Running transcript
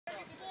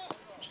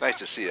Nice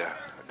to see a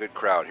good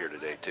crowd here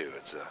today, too.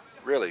 It's a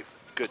really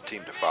good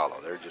team to follow.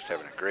 They're just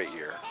having a great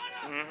year.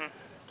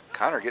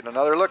 Connor getting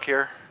another look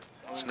here.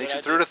 Sneaks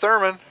it through to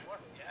Thurman.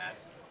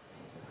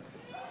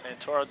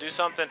 Santoro, do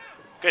something.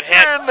 Good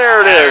hit. And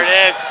there it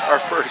is. Our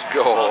first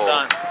goal. Well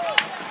done.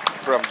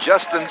 From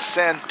Justin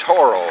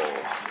Santoro.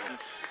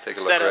 Take a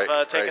Instead look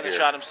of taking the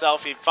shot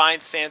himself, he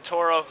finds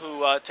Santoro,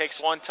 who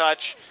takes one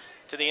touch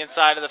to the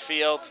inside of the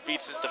field,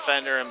 beats his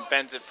defender, and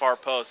bends it far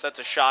post. That's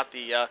a shot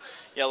the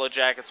Yellow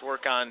Jackets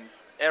work on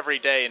every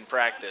day in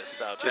practice,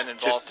 bending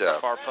balls to the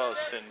far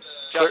post. And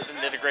Justin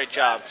did a great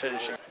job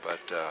finishing. But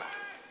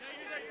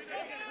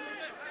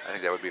I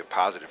think that would be a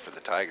positive for the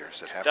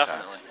Tigers at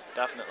halftime.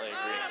 Definitely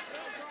agree.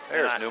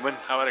 There's Newman.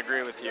 I would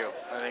agree with you.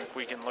 I think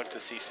we can look to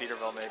see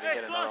Cedarville maybe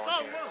get another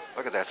one here.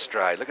 Look at that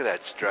stride. Look at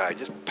that stride.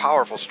 Just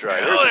powerful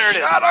stride. Oh, there it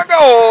is. Shot on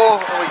goal.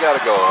 And we got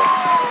a goal.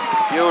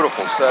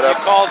 Beautiful setup.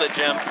 You called it,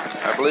 Jim.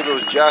 I believe it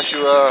was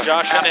Joshua.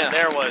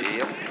 There was.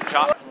 Yep.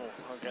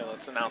 Okay,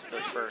 let's announce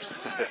this first.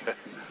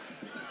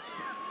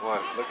 Boy,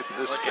 look at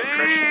this. Look at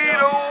Christian.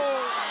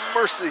 Oh,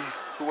 mercy.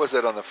 Who was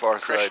that on the far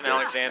side? Christian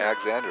Alexander.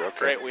 Alexander, okay.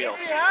 Great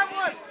wheels.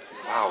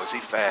 Wow, is he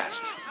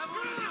fast?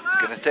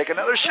 He's going to take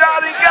another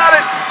shot. He got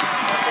it.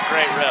 That's a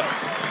great rip.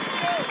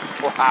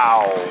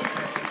 Wow.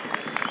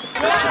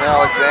 Christian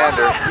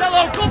Alexander.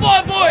 Hello, come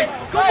on, boys.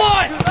 Come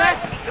on.